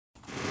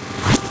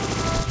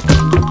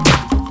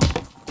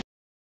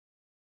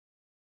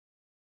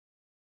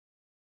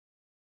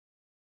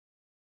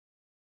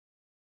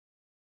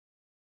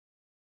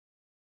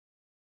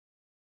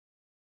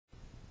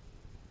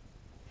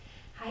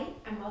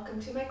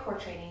welcome to my core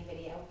training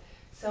video.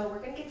 So we're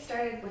going to get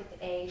started with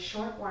a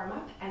short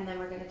warm-up, and then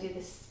we're going to do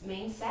this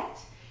main set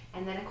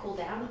and then a cool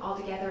down.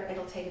 Altogether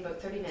it'll take about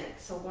 30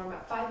 minutes. So warm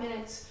up 5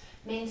 minutes,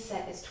 main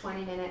set is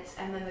 20 minutes,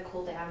 and then the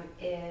cool down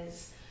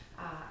is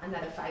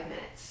another 5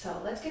 minutes.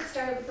 So let's get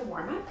started with the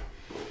warm-up.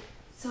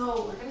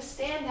 So we're going to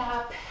stand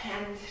up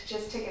and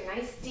just take a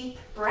nice deep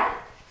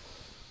breath.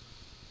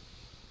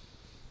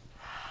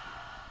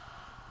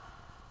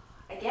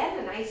 Again,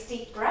 a nice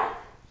deep breath.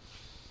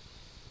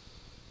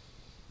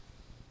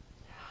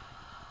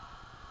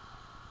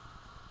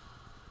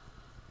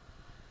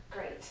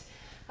 Great.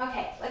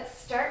 Okay, let's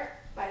start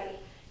by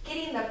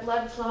getting the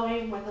blood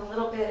flowing with a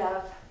little bit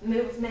of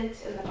movement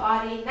in the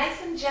body.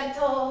 Nice and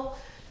gentle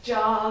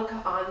jog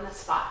on the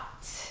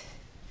spot.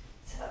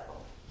 So,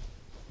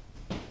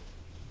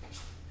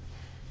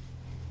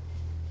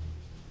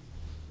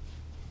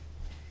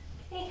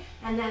 okay,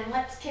 and then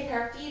let's kick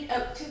our feet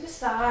out to the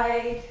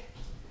side.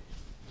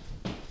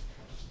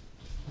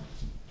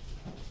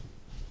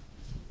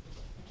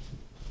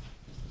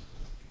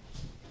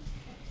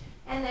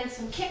 And then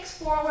some kicks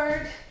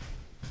forward,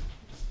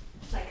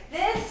 like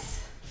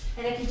this.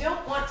 And if you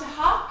don't want to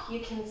hop,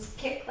 you can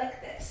kick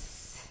like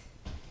this.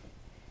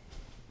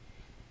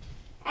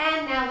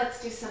 And now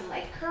let's do some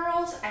leg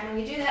curls. And when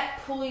you do that,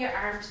 pull your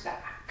arms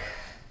back.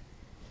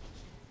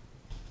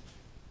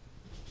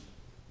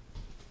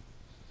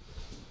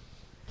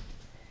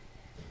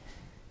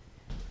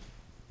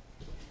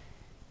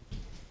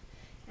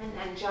 And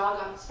then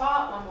jog on the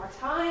spot one more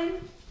time.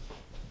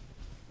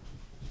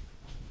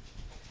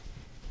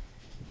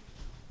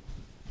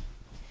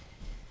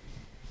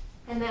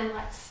 And then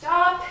let's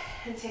stop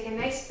and take a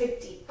nice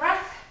big deep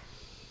breath.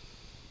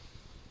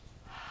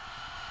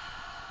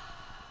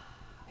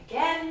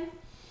 Again.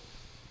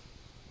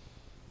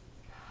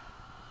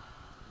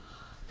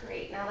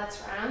 Great, now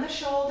let's round the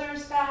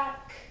shoulders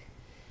back.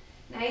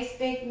 Nice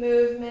big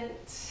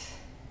movement.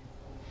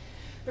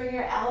 Bring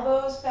your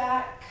elbows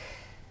back.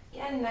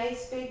 Again,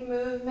 nice big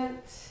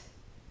movement.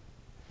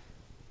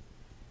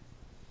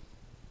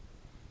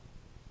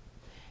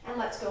 And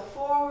let's go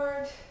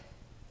forward.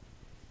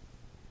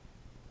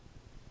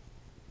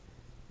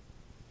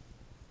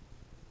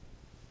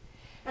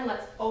 And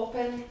let's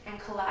open and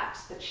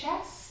collapse the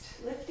chest,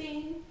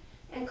 lifting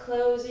and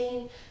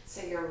closing.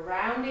 So you're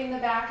rounding the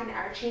back and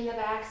arching the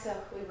back. So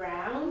we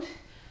round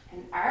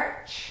and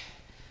arch,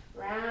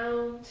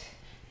 round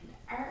and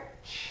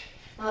arch.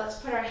 Now let's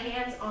put our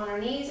hands on our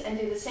knees and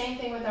do the same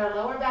thing with our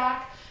lower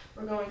back.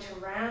 We're going to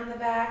round the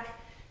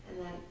back and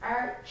then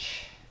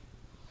arch,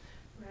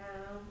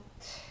 round,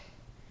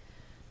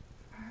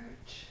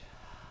 arch,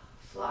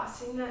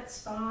 flossing that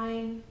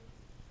spine.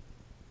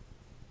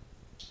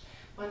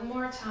 One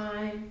more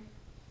time.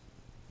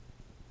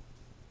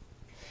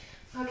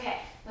 Okay,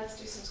 let's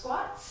do some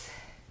squats.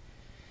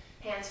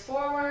 Hands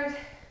forward,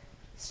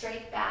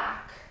 straight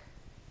back,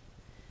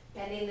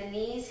 bending the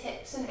knees,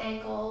 hips, and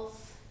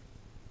ankles.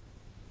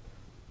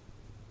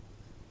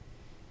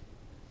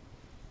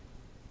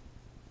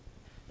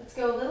 Let's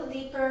go a little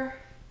deeper.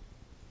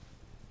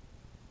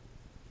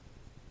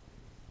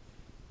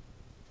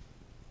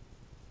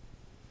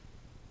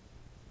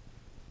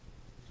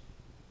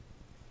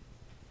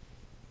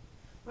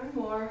 One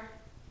more.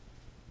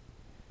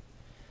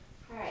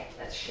 All right,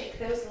 let's shake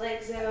those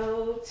legs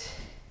out.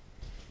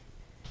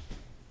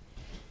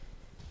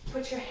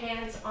 Put your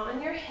hands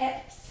on your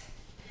hips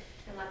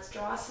and let's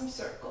draw some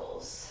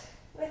circles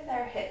with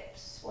our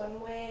hips one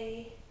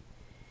way.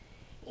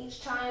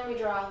 Each time we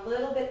draw a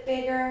little bit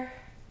bigger.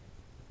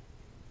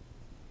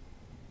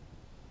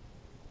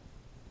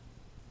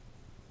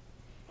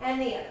 And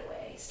the other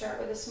way.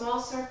 Start with a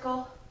small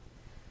circle.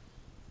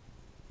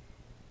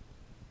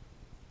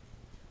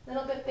 A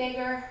little bit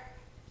bigger.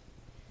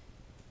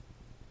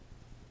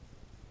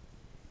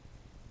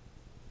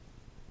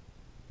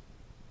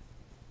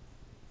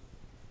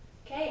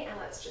 Okay, and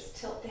let's just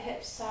tilt the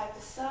hips side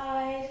to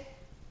side.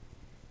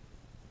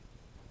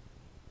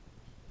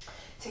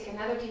 Take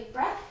another deep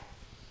breath.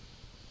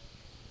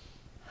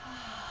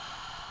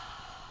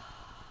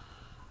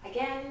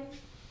 Again.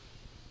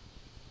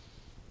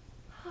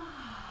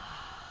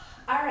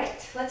 All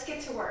right, let's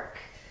get to work.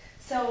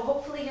 So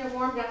hopefully you're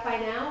warmed up by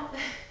now.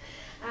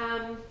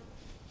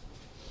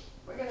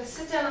 We're going to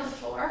sit down on the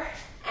floor,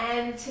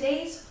 and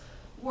today's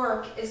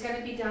work is going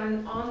to be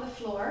done on the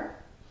floor,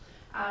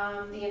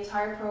 the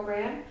entire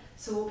program.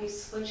 So we'll be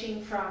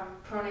switching from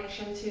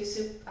pronation to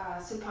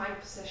supine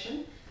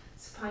position,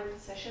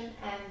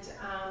 and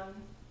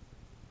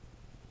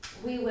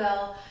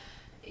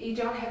you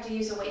don't have to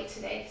use a weight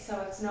today, so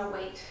it's no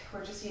weight,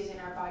 we're just using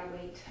our body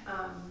weight.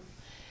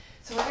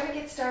 So we're going to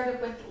get started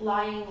with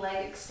lying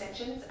leg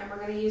extensions, and we're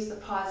going to use the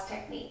pause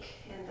technique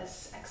in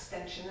this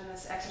extension, in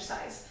this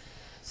exercise.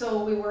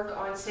 So we work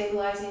on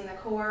stabilizing the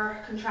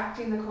core,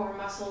 contracting the core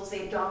muscles,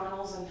 the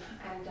abdominals,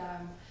 and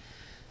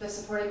the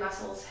supporting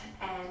muscles,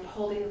 and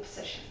holding the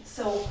position.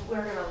 So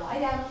we're going to lie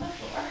down on the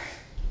floor.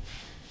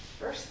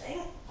 First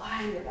thing,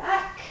 lie on your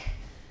back.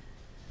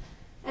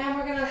 And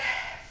we're going to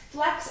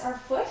flex our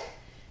foot,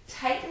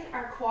 tighten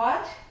our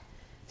quad,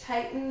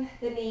 tighten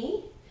the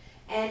knee,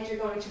 and you're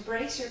going to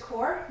brace your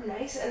core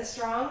nice and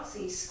strong. So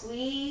you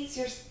squeeze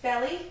your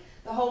belly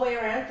the whole way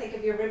around. Think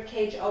of your rib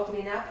cage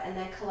opening up and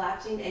then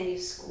collapsing, and you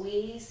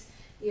squeeze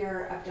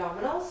your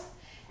abdominals,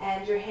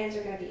 and your hands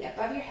are going to be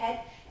above your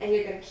head, and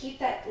you're going to keep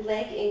that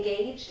leg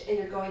engaged, and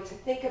you're going to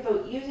think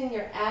about using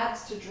your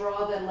abs to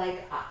draw the leg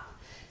up.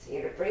 So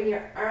you're going to bring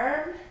your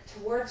arm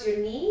towards your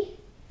knee,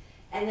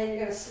 and then you're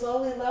going to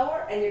slowly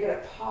lower, and you're going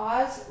to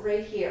pause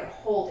right here.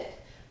 Hold it.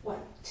 1,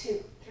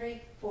 2,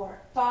 3, 4,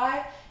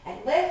 5,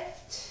 and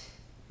lift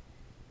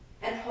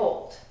and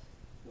hold.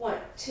 1,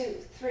 2,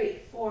 3,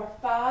 4,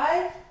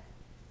 5,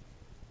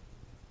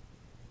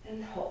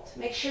 and hold.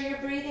 Make sure you're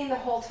breathing the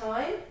whole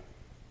time.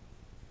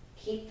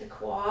 Keep the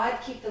quad,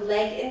 keep the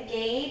leg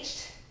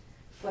engaged,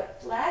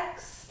 foot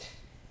flexed,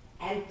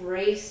 and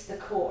brace the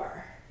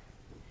core.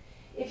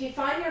 If you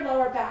find your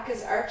lower back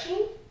is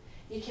arching,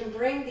 you can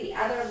bring the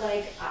other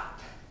leg up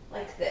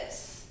like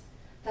this.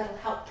 That'll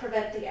help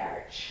prevent the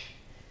arch.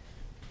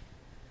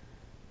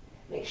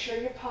 Make sure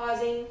you're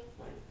pausing.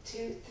 1,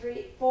 2,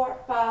 3, 4,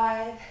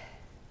 5.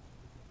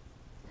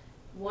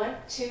 1,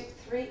 2,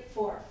 3,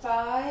 4,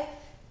 5.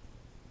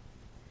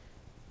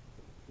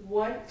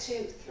 1,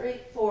 2, 3,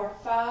 4,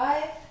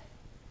 5.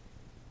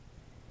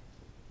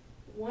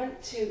 1,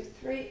 2,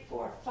 3,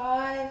 4,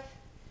 5.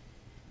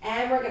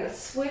 And we're going to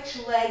switch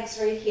legs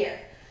right here.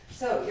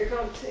 So you're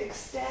going to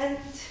extend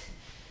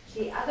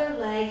the other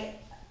leg.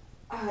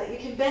 You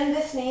can bend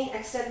this knee,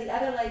 extend the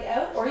other leg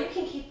out, or you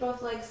can keep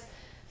both legs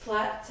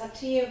flat. It's up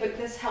to you, but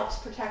this helps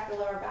protect the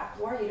lower back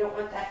more. You don't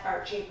want that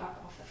arching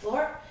up off the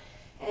floor.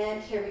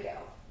 And here we go.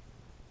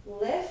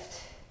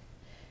 Lift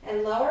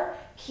and lower.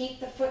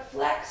 Keep the foot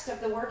flexed of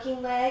the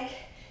working leg.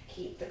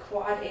 Keep the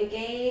quad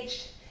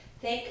engaged.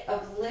 Think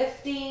of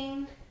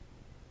lifting.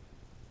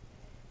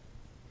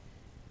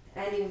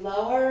 And you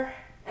lower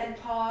and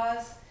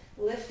pause.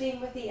 Lifting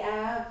with the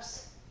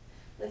abs.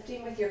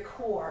 Lifting with your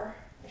core,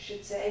 I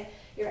should say.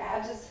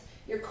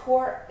 Your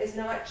core is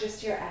not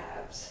just your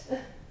abs.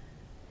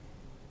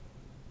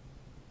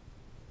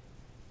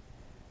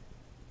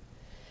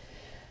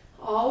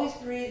 Always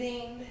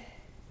breathing.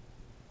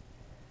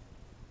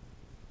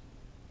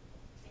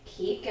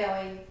 Keep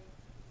going.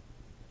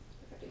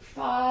 We're going to do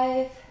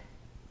 5,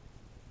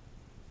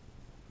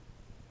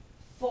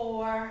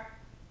 4,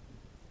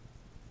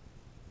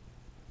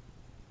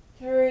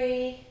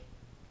 3,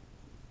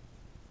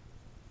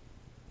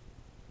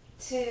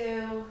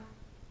 2,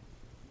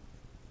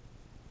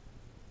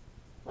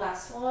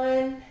 last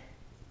one,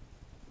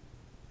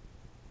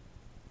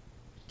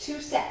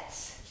 2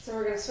 sets. So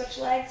we're going to switch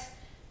legs,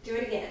 do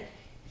it again.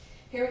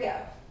 Here we go.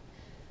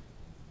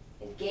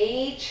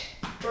 Engage,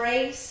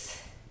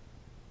 brace,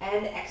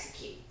 and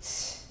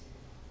execute.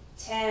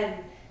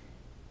 10.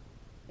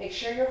 Make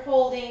sure you're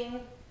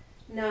holding.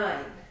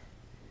 9.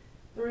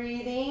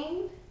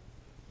 Breathing.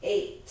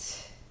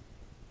 8.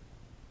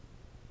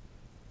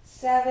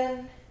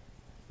 7.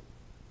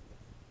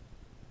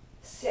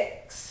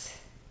 6.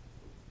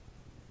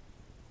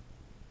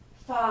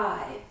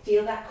 5.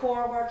 Feel that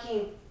core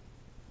working.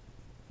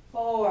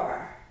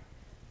 4.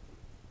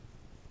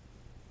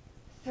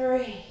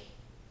 3.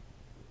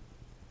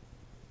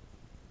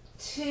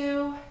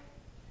 2.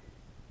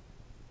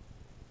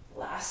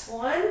 Last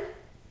one.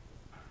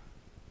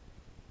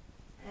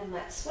 And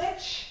let's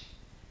switch.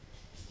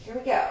 Here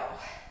we go.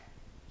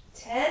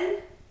 10.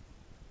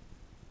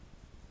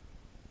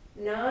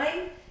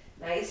 9.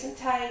 Nice and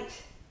tight.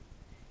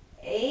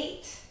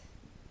 8.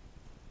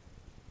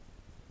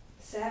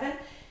 7.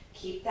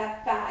 Keep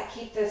that back.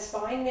 Keep the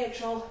spine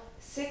neutral.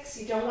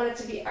 6. You don't want it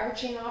to be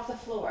arching off the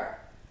floor.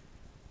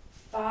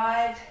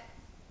 5.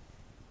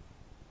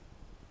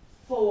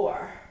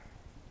 4.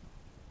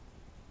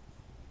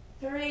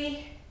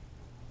 3.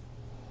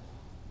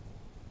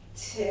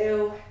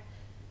 2.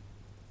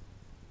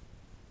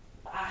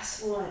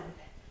 Last one.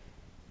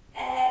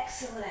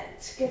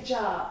 Excellent. Good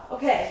job.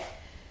 Okay.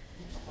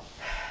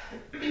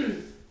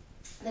 The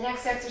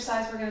next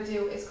exercise we're going to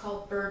do is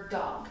called bird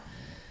dog.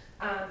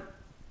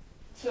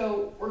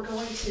 So we're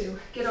going to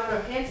get on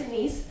our hands and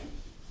knees.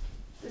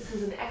 This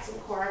is an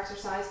excellent core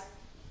exercise.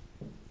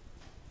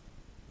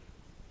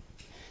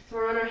 So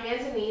we're on our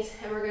hands and knees,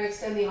 and we're going to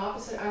extend the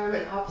opposite arm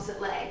and opposite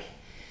leg.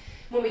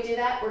 When we do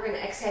that, we're going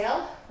to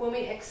exhale. When we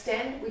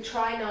extend, we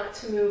try not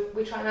to move,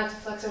 we try not to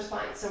flex our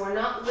spine. So we're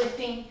not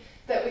lifting,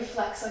 that we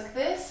flex like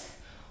this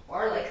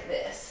or like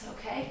this,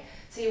 okay?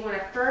 So you want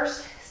to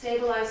first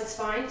stabilize the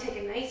spine. Take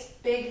a nice,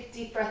 big,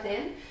 deep breath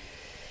in.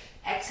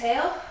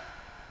 Exhale,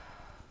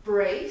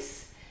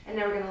 brace, and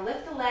now we're going to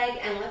lift the leg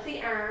and lift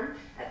the arm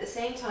at the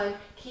same time,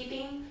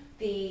 keeping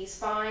the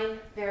spine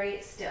very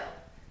still.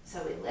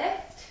 So we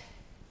lift,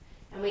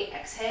 and we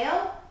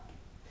exhale,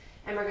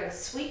 and we're going to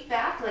sweep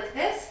back like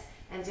this,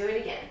 and do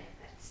it again.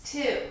 That's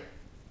 2,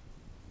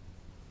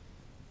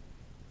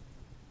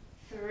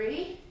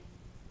 3,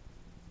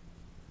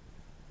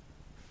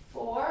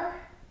 4,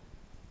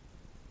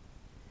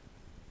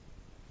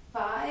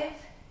 5,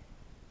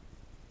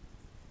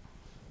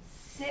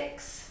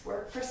 6,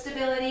 work for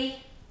stability,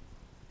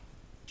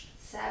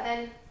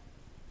 7,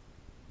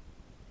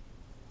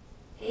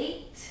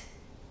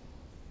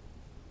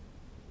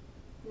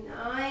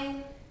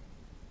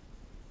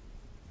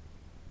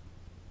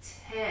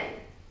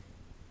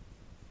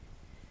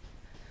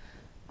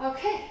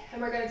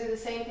 And we're going to do the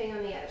same thing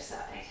on the other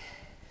side.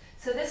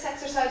 So this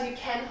exercise, you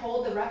can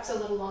hold the reps a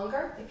little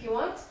longer if you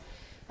want,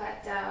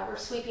 but we're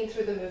sweeping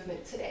through the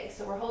movement today.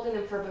 So we're holding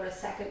them for about a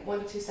second, 1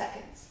 to 2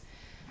 seconds.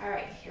 All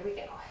right, here we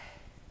go.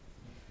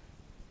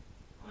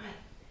 1,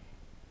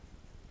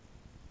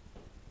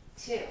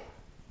 2,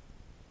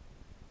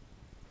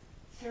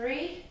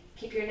 3.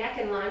 Keep your neck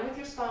in line with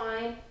your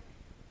spine.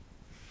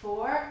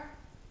 4.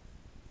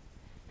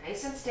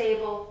 Nice and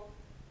stable.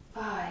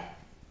 5,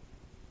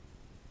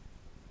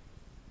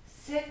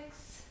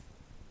 6,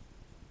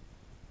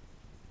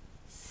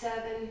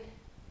 7,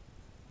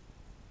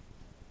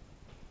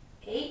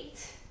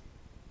 8,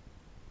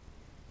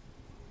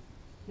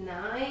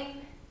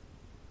 9,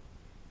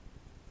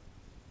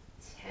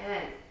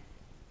 10.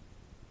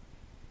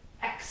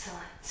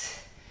 Excellent.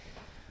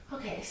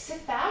 Okay,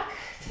 sit back,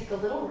 take a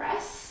little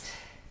rest.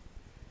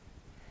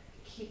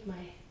 Keep my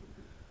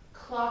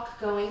clock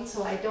going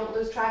so I don't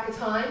lose track of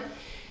time.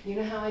 You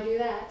know how I do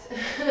that.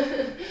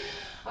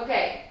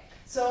 Okay,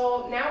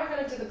 so now we're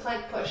going to do the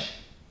plank push.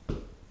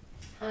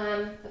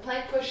 The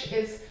plank push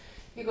is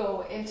you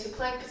go into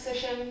plank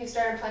position, you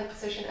start in plank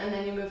position, and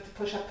then you move to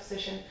push-up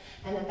position,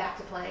 and then back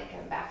to plank,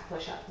 and back to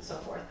push-up, and so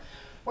forth.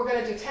 We're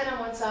going to do 10 on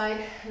one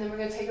side, and then we're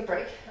going to take a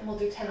break, and we'll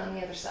do 10 on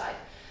the other side.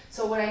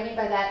 So what I mean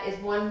by that is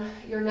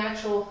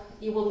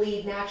you will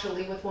lead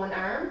naturally with one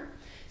arm.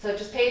 So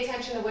just pay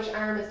attention to which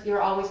arm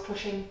you're always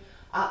pushing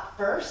up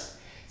first.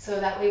 So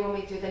that way when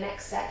we do the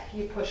next set,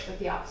 you push with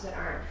the opposite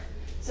arm.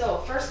 So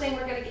first thing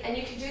we're going to, and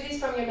you can do these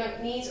from your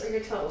knees or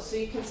your toes. So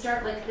you can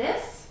start like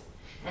this,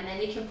 and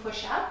then you can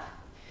push up,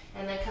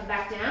 and then come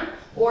back down.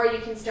 Or you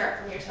can start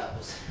from your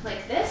toes,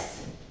 like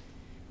this,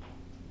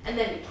 and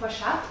then you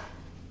push up,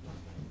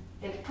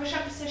 into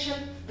push-up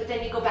position, but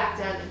then you go back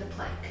down to the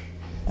plank.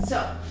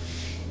 So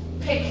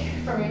pick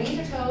from your knees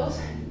or toes,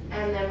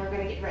 and then we're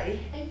going to get ready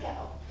and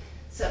go.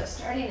 So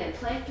starting in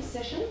plank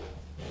position,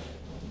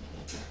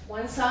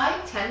 one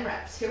side, 10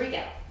 reps. Here we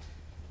go.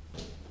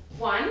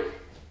 1,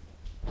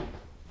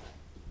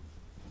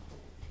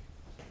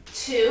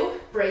 2,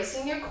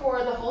 bracing your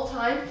core the whole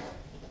time.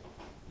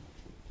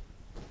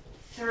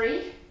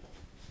 3,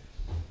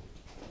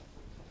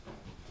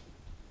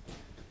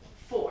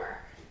 4,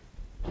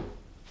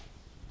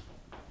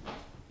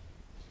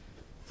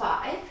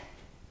 5,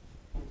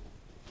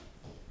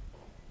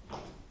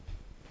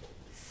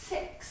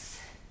 6,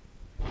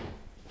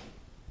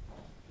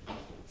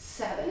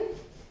 7,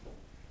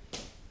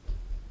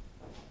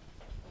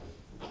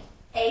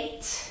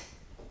 8,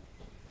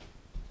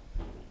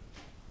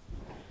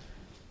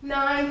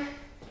 9,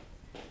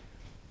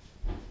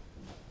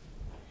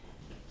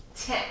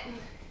 10.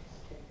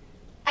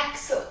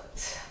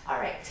 Excellent. All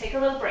right, take a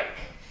little break.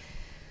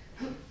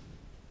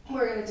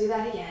 We're going to do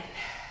that again.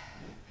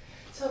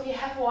 So if you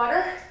have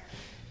water,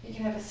 you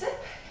can have a sip.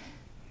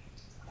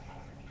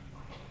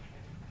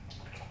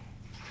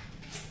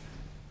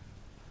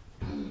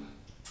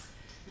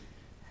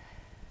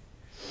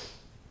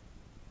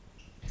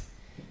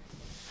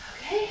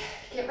 Okay,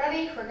 get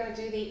ready. We're going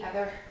to do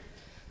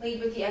lead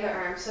with the other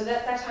arm. So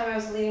that time I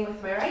was leading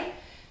with my right.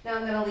 Now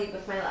I'm going to lead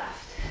with my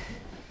left.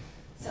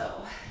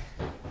 So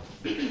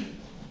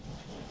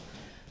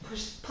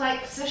push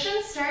plank position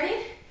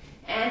starting,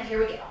 and here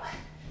we go.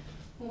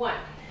 1,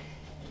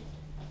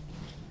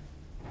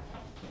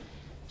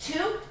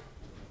 2,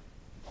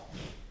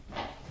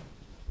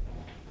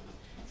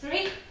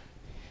 3,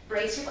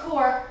 brace your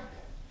core.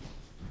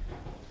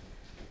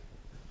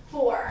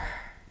 4,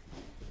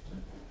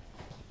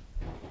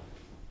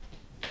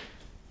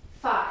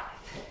 5,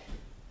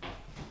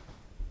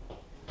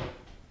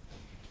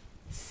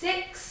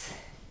 6,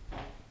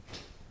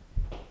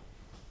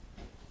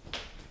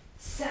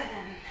 7,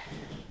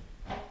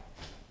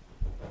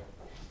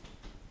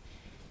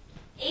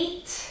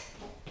 8,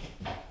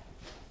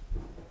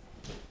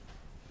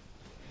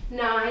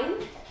 9,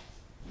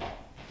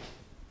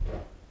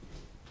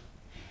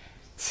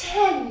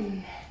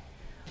 10.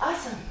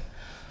 Awesome.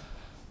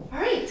 All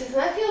right, doesn't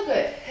that feel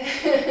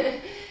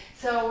good?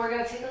 So we're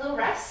going to take a little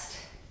rest.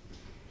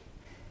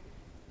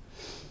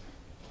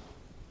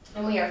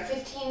 And we are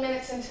 15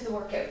 minutes into the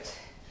workout.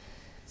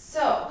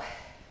 So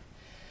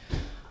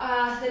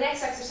the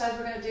next exercise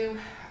we're going to do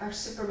are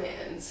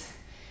Supermans.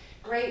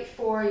 Great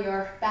for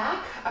your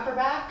back, upper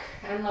back,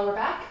 and lower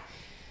back.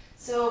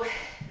 So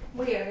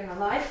we are going to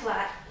lie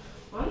flat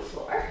on the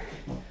floor,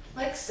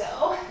 like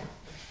so.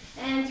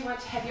 And you want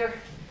to have your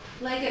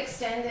leg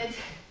extended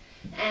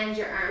and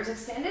your arms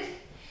extended.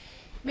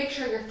 Make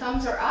sure your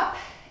thumbs are up,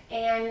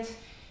 and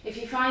if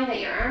you find that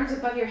your arms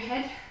above your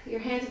head, your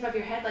hands above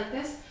your head like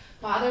this,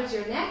 bothers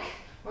your neck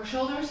or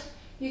shoulders,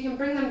 you can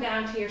bring them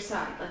down to your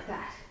side like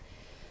that.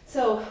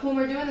 So when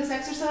we're doing this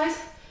exercise,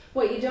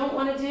 what you don't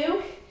want to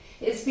do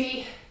is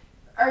be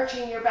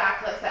arching your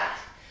back like that.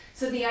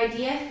 So the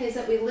idea is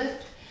that we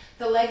lift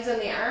the legs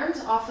and the arms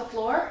off the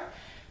floor,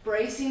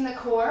 bracing the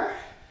core,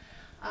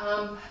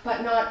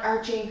 but not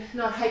arching,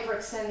 not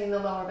hyperextending the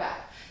lower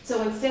back.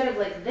 So instead of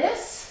like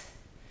this,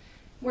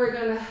 we're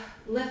going to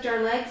lift our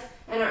legs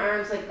and our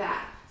arms like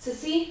that. So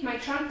see, my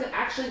trunk that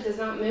actually does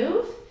not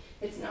move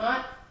It's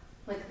not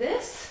like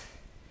this,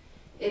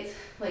 it's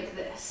like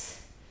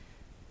this.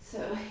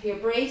 So you're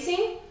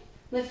bracing,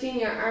 lifting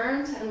your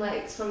arms and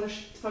legs from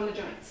the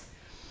joints.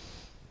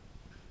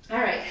 All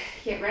right,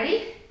 get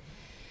ready.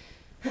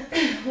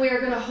 We are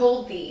going to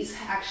hold these,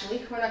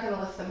 actually. We're not going to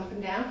lift them up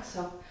and down.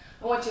 So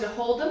I want you to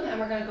hold them, and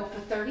we're going to go for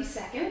 30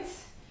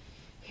 seconds.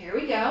 Here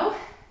we go.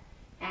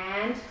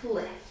 And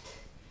lift.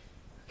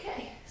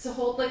 Okay, so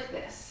hold like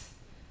this.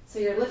 So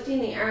you're lifting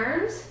the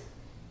arms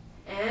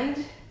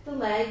and the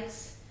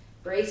legs,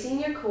 bracing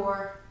your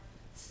core,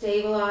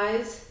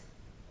 stabilize,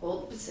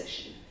 hold the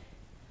position.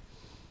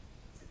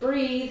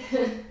 Breathe.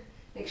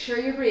 Make sure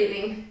you're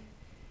breathing.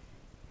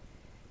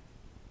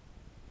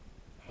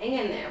 Hang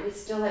in there. We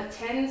still have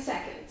 10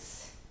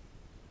 seconds.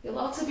 You'll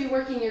also be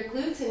working your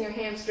glutes and your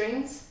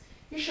hamstrings,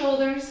 your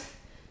shoulders.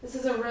 This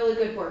is a really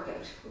good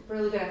workout,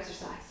 really good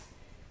exercise.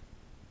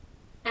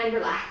 And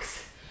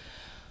relax.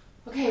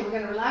 Okay, we're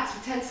going to relax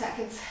for 10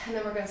 seconds and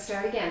then we're going to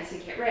start again. So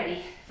get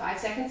ready. 5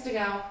 seconds to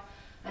go.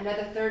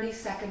 Another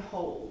 30-second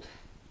hold.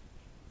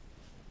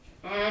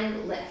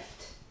 And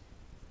lift.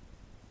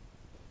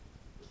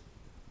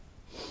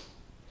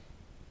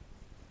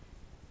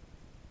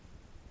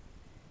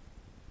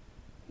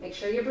 Make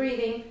sure you're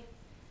breathing.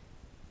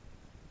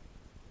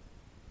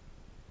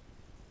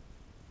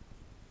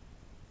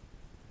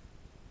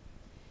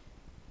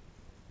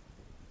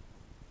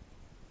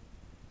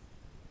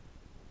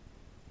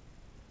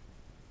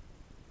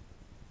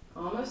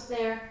 Almost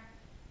there.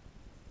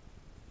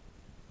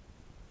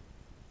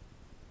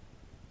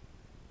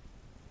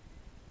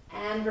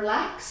 And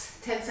relax.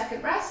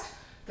 10-second rest.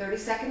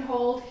 30-second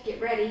hold. Get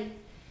ready.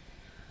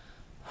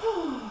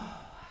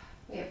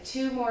 We have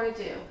 2 more to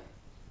do.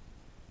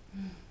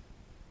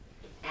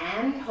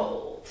 And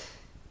hold.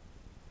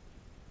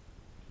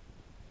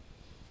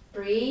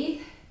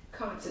 Breathe,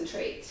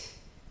 concentrate,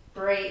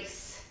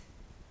 brace.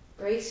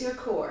 Brace your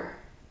core.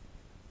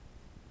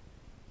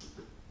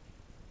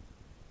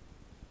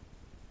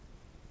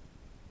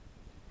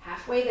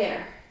 Halfway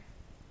there.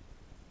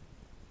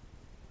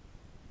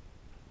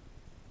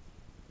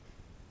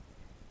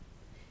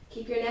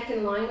 Keep your neck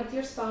in line with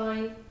your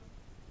spine.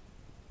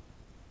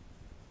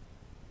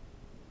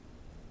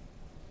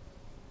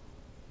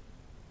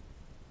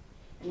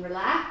 And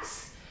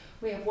relax.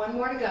 We have 1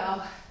 more to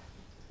go.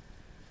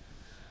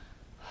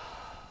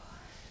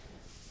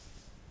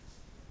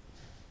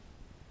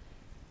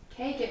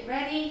 Okay, get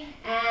ready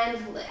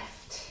and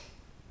lift.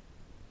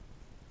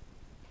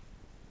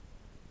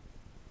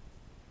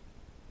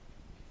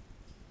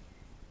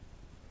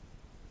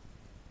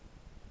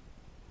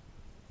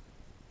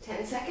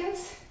 Ten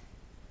seconds.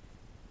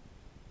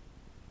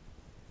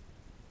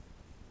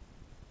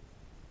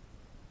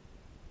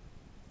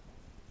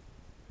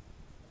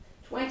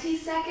 Twenty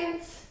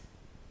seconds.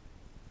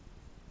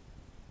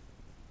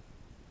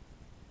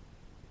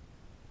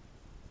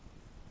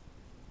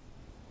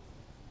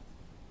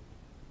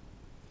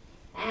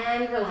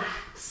 And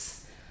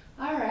relax.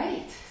 All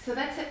right, so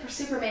that's it for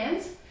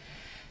Superman's.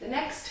 The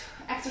next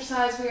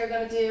exercise we are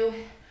going to do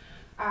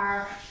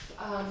are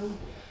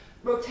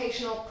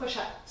rotational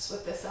push-ups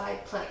with the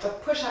side plank, or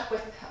push-up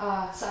with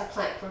side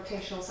plank,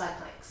 rotational side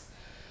planks.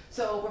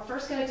 So we're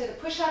first going to do the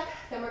push-up,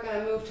 then we're going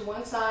to move to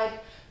one side,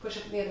 push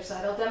up on the other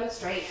side. I'll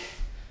demonstrate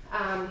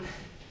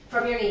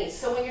from your knees.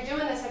 So when you're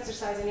doing this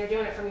exercise and you're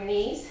doing it from your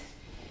knees,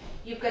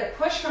 you've got to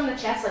push from the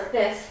chest like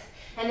this,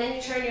 and then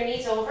you turn your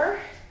knees over,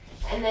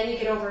 and then you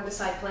get over into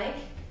side plank,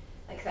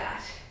 like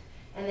that.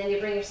 And then you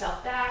bring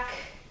yourself back,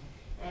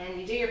 and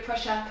you do your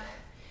push-up,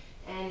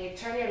 and you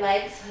turn your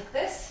legs like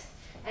this,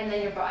 and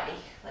then your body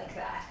like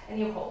that, and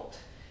you hold.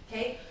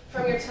 Okay?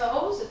 From your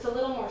toes, it's a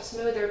little more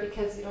smoother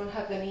because you don't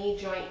have the knee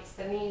joints,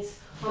 the knees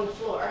on the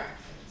floor.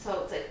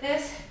 So it's like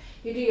this.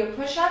 You do your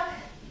push-up,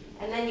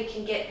 and then you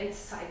can get into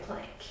side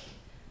plank,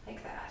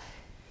 like that.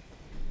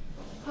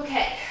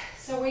 Okay,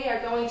 so we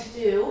are going to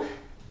do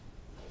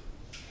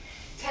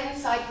 10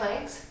 side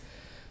planks.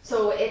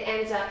 So it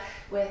ends up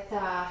with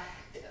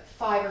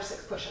 5 or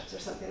 6 push-ups or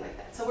something like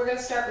that. So we're going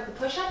to start with the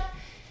push-up.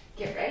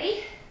 Get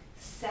ready,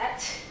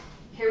 set,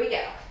 here we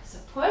go. So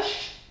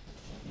push,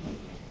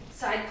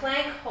 side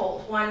plank,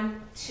 hold,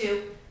 1,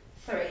 2,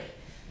 3.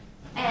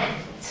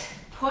 And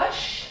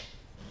push,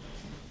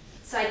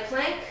 side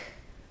plank,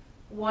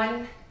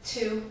 1,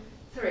 2,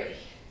 3.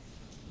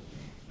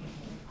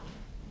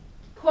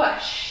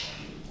 Push,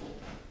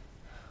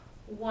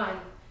 1,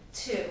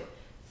 2,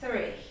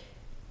 3.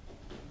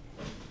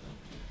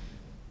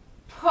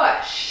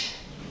 Push,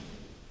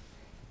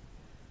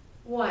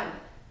 1,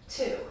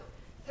 2,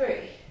 3.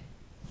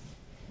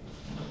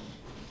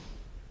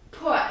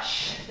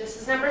 Push.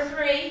 This is number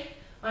 3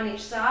 on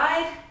each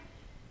side.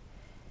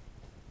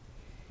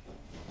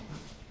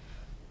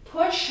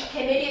 Push.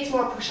 Okay, maybe it's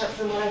more push-ups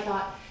than what I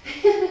thought.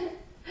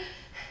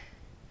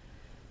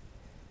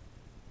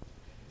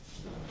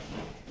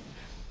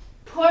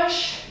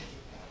 Push.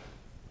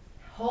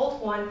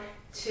 Hold, 1,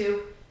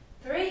 2,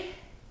 3.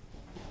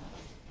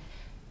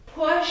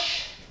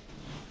 Push.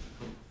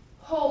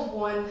 Hold,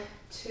 1,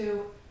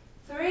 2,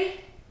 3.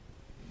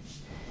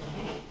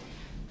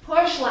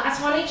 Push,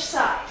 last one each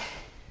side.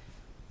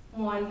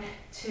 1,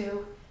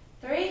 2,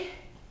 3.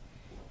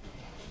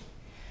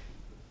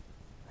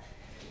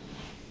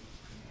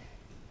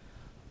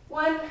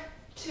 One,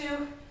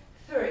 two,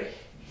 three.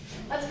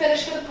 Let's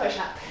finish with a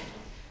push-up.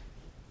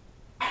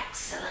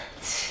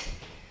 Excellent.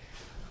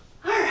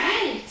 All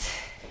right.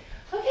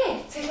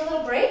 Okay, take a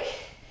little break,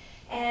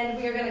 and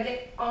we are going to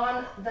get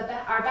on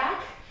our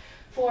back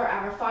for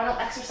our final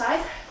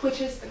exercise, which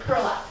is the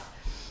curl up.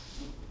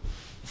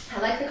 I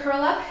like the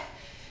curl up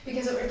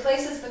because it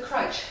replaces the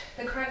crunch.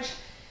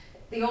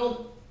 The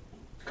old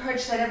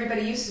crunch that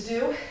everybody used to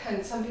do,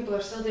 and some people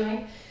are still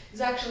doing,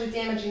 is actually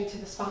damaging to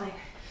the spine.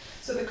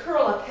 So the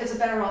curl up is a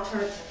better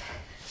alternative.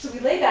 So we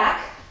lay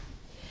back,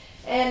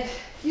 and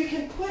you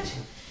can put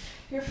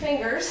your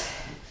fingers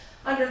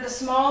under the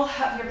small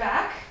of your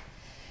back,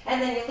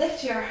 and then you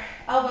lift your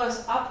elbows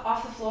up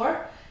off the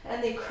floor,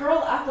 and they curl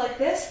up like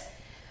this.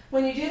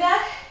 When you do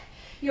that,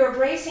 you're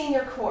bracing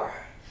your core.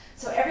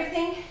 So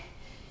everything,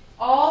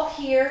 all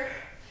here,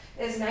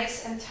 is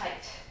nice and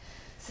tight.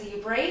 So you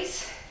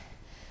brace,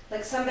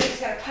 like somebody's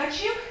gonna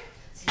punch you.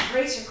 So you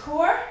brace your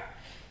core,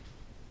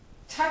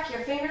 tuck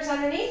your fingers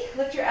underneath,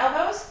 lift your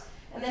elbows,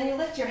 and then you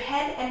lift your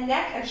head and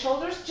neck and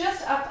shoulders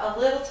just up a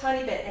little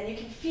tiny bit, and you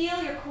can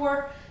feel your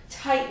core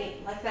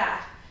tightening like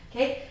that,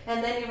 okay?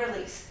 And then you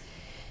release.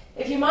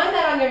 If you mind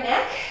that on your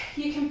neck,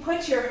 you can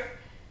put your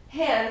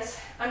hands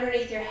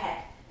underneath your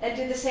head and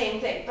do the same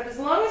thing, but as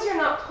long as you're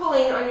not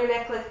pulling on your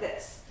neck like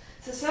this.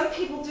 So some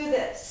people do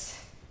this,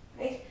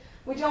 right?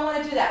 We don't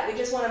want to do that. We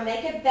just want to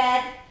make a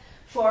bed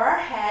for our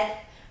head,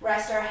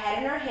 rest our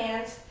head in our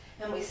hands,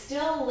 and we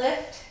still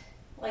lift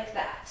like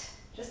that.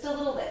 Just a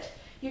little lift.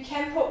 You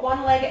can put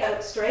one leg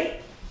out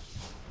straight,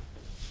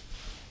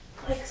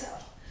 like so.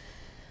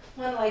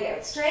 One leg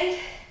out straight,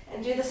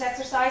 and do this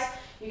exercise.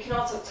 You can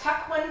also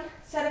tuck one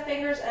set of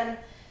fingers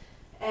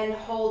and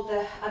hold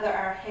the other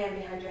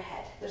hand behind your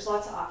head. There's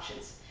lots of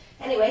options.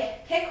 Anyway,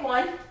 pick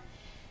one,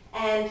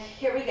 and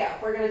here we go.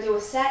 We're going to do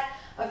a set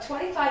of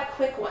 25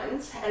 quick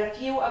ones, and a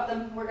few of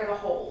them we're going to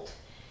hold.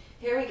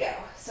 Here we go.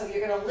 So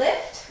you're going to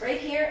lift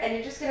right here, and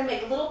you're just going to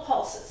make little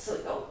pulses. So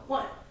we go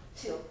 1,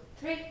 2,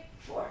 3,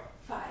 4,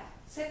 5,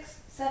 6,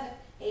 7,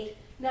 8,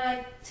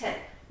 9, 10.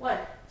 1,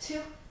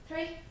 2,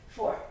 3,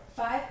 4,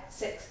 5,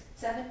 6,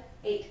 7,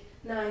 8,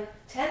 9,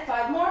 10.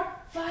 5 more.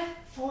 5,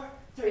 4,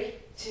 3,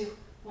 2,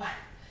 1.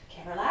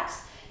 Okay,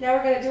 relax. Now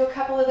we're going to do a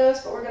couple of those,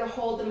 but we're going to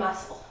hold the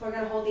muscle. We're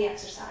going to hold the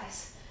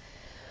exercise.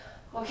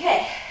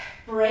 Okay,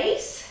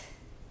 brace,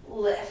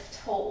 lift,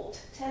 hold.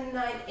 10,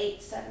 9,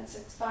 8, 7,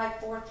 6, 5,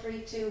 4,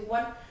 3, 2,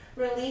 1.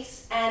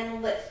 Release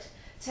and lift.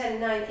 10,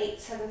 9, 8,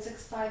 7,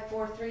 6, 5,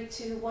 4, 3,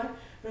 2, 1.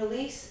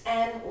 Release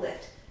and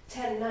lift.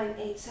 10, 9,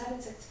 8,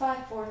 7, 6,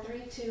 5, 4,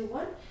 3, 2,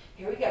 1.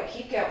 Here we go.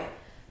 Keep going.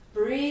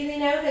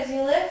 Breathing out as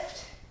you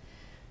lift.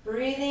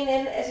 Breathing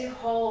in as you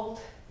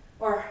hold.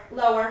 Or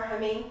lower, I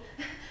mean.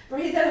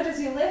 Breathe out as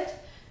you lift.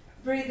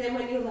 Breathe in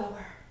when you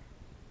lower.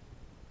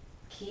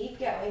 Keep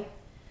going.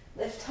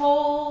 Lift,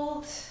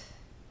 hold.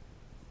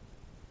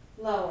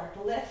 Lower.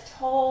 Lift,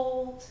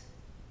 hold.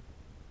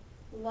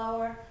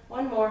 Lower.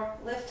 One more.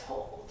 Lift,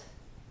 hold.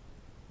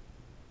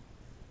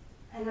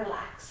 And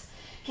relax.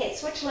 Okay,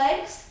 switch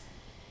legs.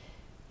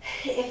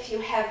 If you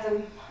have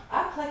them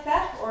up like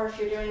that, or if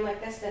you're doing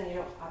like this, then you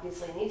don't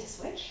obviously need to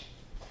switch.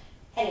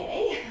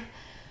 Anyway,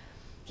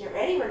 get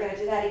ready. We're going to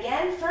do that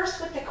again.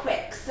 First with the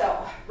quick.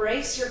 So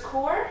brace your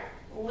core,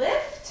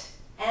 lift,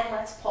 and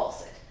let's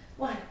pulse it.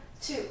 1,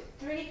 2,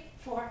 3,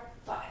 4,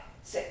 5,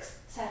 6,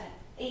 7,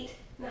 8,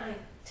 9,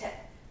 10.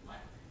 1,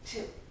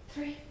 2,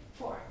 3,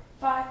 4,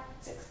 5,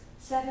 6,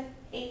 7,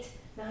 8,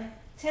 9,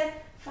 10.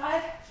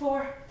 5,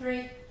 4,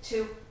 3,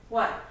 2,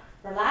 1.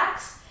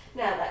 Relax.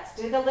 Now let's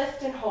do the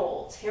lift and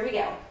hold. Here we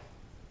go.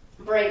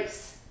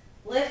 Brace.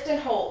 Lift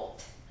and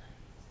hold.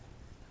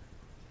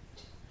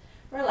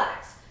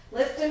 Relax.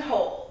 Lift and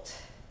hold.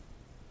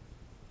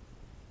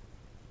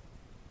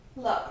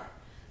 Lower.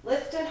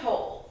 Lift and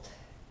hold.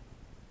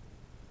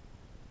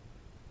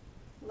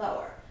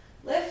 Lower.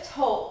 Lift,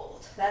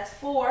 hold. That's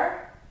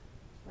 4.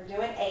 We're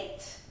doing 8.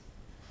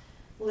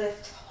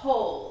 Lift,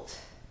 hold.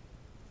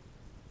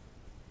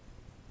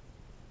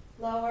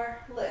 Lower,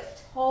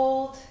 lift,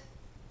 hold.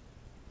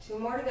 2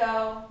 more to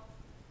go.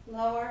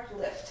 Lower,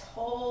 lift,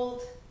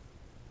 hold.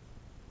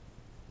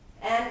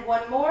 And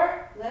 1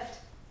 more. Lift,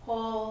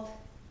 hold.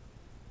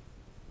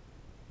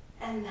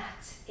 And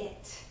that's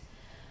it.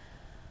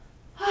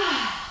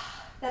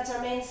 That's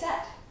our main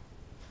set.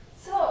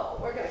 So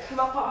we're going to come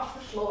up off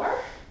the floor.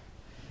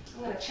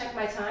 I'm going to check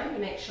my time to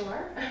make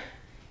sure.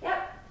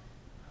 Yep.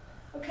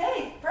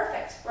 Okay,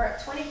 perfect. We're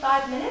at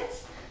 25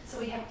 minutes, so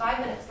we have 5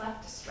 minutes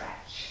left to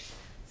stretch.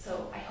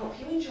 So I hope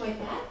you enjoyed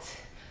that.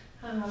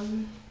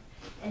 And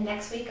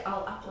next week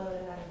I'll upload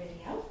another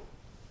video.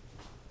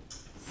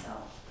 So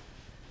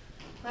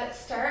let's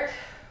start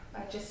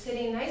by just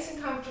sitting nice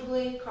and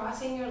comfortably,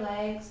 crossing your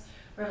legs,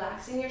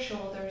 relaxing your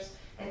shoulders,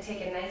 and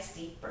take a nice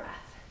deep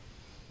breath.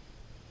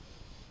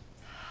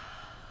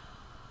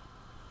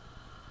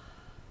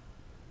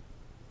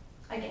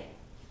 Again.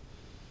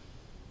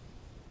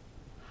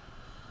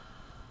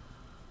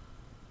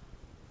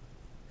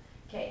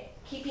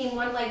 Keeping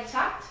one leg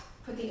tucked,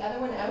 put the other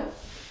one out.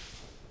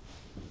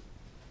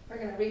 We're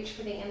going to reach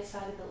for the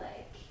inside of the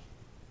leg.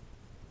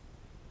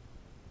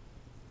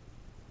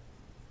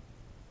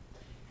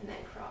 And then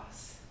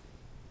cross.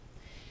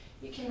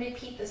 You can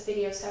repeat this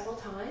video several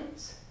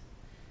times.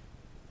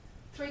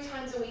 3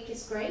 times a week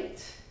is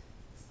great.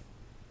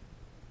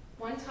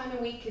 1 time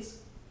a week is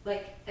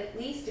like, at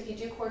least if you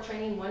do core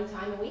training 1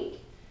 time a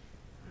week,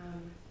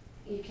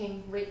 you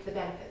can reap the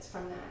benefits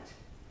from that.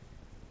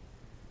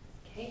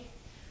 Okay,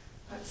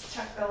 let's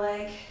tuck the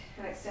leg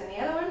and extend the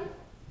other one.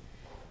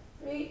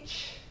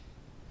 Reach.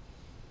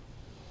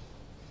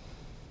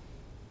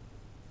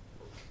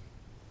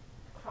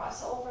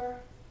 Cross over.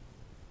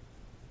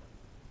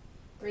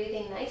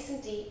 Breathing nice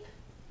and deep.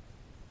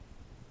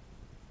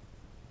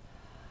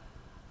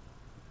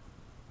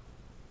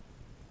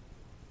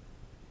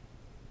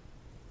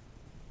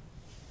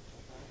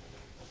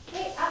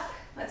 Okay, up.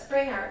 Let's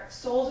bring our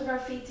soles of our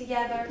feet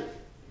together.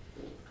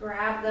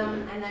 Grab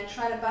them and then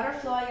try to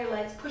butterfly your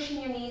legs,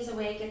 pushing your knees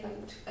away, get them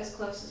as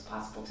close as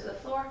possible to the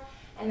floor,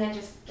 and then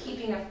just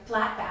keeping a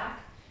flat back.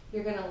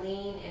 You're going to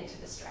lean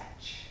into the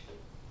stretch.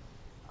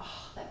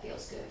 Oh, that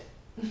feels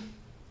good.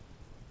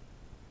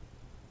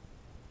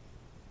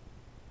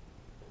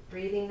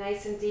 Breathing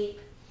nice and deep.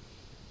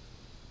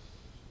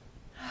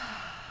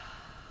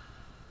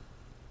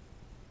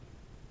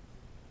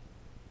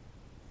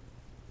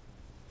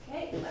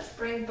 Okay, let's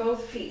bring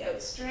both feet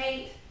out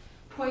straight.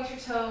 Point your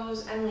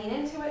toes and lean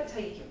into it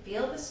until you can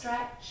feel the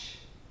stretch.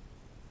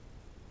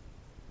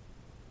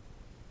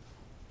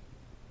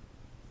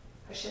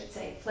 I should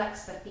say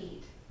flex the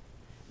feet.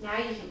 Now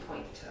you can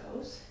point the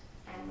toes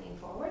and lean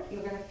forward.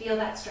 You're going to feel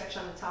that stretch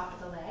on the top of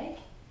the leg.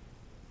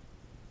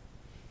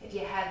 If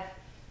you have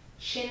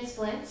shin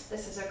splints,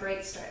 this is a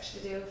great stretch to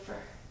do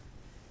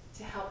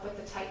to help with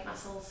the tight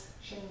muscles,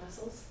 shin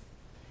muscles.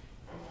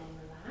 And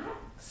then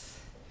relax.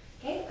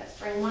 Okay, let's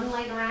bring one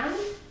leg around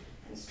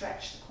and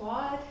stretch the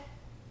quad.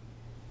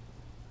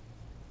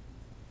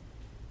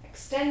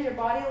 Extend your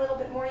body a little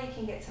bit more. You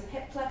can get some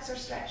hip flexor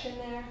stretch in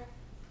there.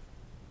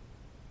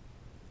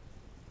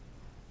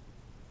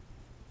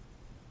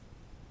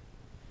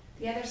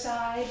 The other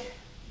side.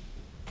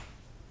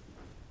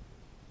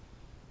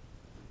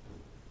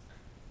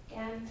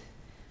 Again,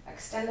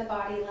 extend the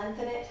body,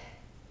 lengthen it.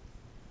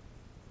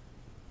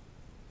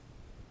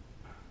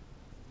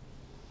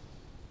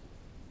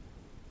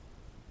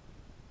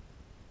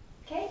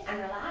 Okay, and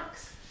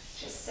relax.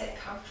 Just sit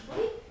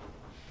comfortably.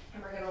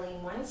 And we're going to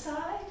lean one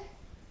side.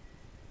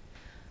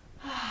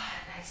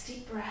 Nice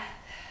deep breath.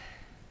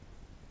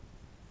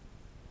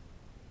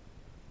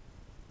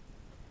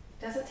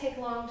 Doesn't take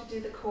long to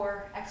do the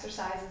core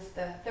exercises.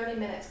 The 30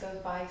 minutes goes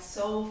by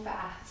so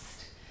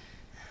fast.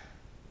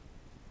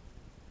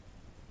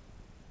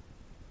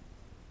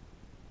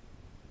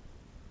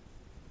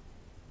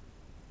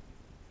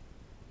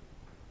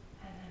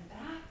 And then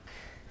back.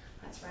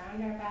 Let's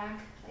round our back,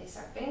 place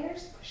our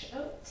fingers, push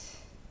out.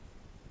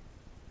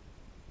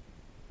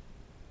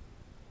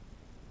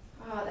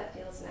 Oh, that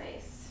feels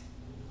nice.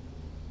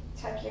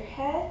 Tuck your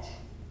head.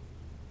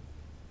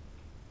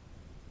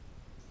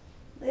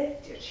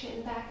 Lift your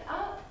chin back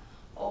up.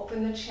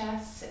 Open the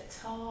chest, sit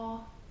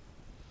tall.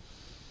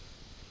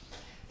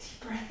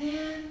 Deep breath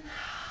in.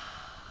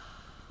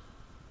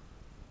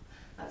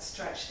 Let's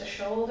stretch the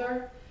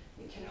shoulder.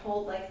 You can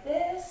hold like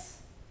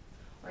this,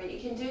 or you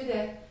can do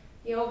the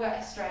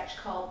yoga stretch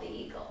called the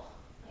eagle,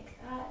 like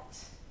that.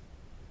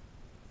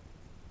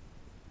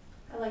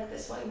 I like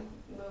this one.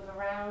 Move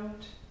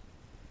around.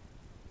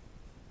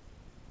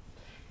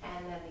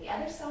 And then the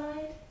other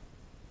side.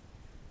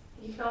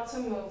 You can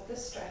also move the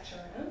stretch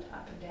around,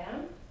 up and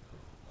down.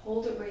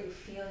 Hold it where you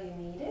feel you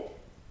need it.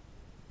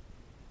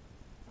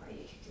 Or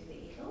you could do the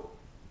eagle.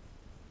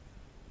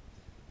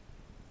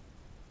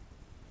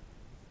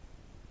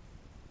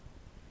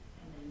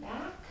 And then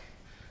back.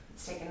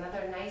 Let's take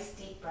another nice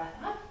deep breath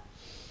up.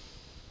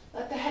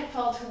 Let the head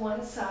fall to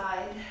one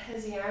side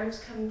as the arms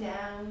come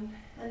down.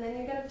 And then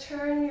you're going to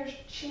turn your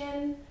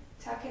chin,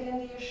 tuck it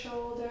into your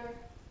shoulder.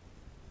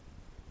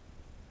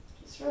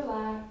 Just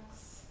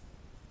relax.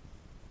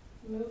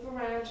 Move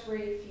around to where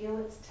you feel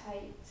it's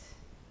tight.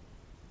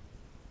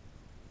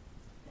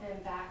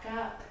 And back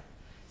up.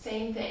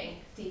 Same thing.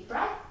 Deep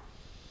breath.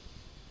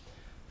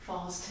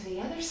 Falls to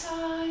the other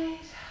side.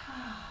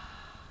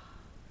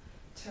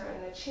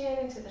 Turn the chin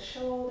into the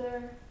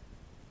shoulder.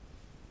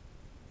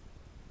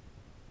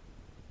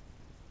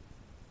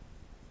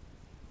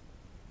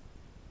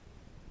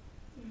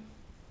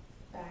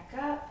 Back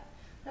up.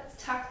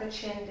 Let's tuck the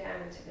chin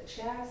down into the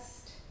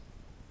chest.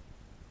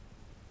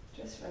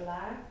 Just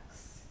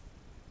relax.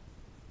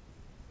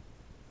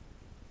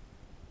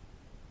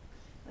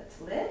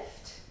 Let's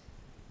lift.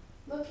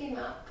 Looking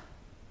up.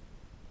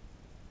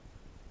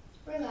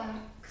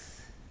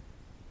 Relax.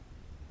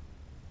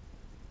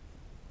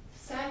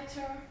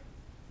 Center.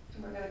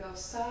 And we're going to go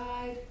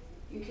side.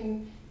 You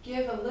can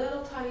give a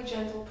little tiny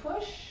gentle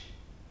push.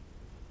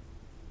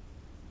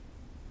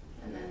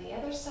 And then the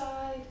other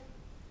side.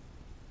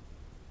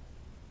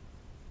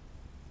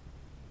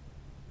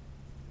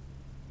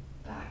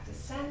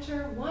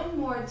 center. One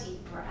more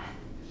deep breath.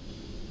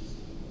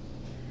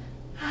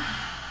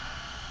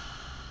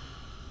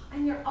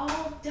 And you're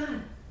all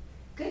done.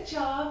 Good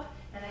job,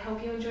 and I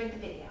hope you enjoyed the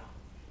video.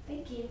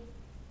 Thank you.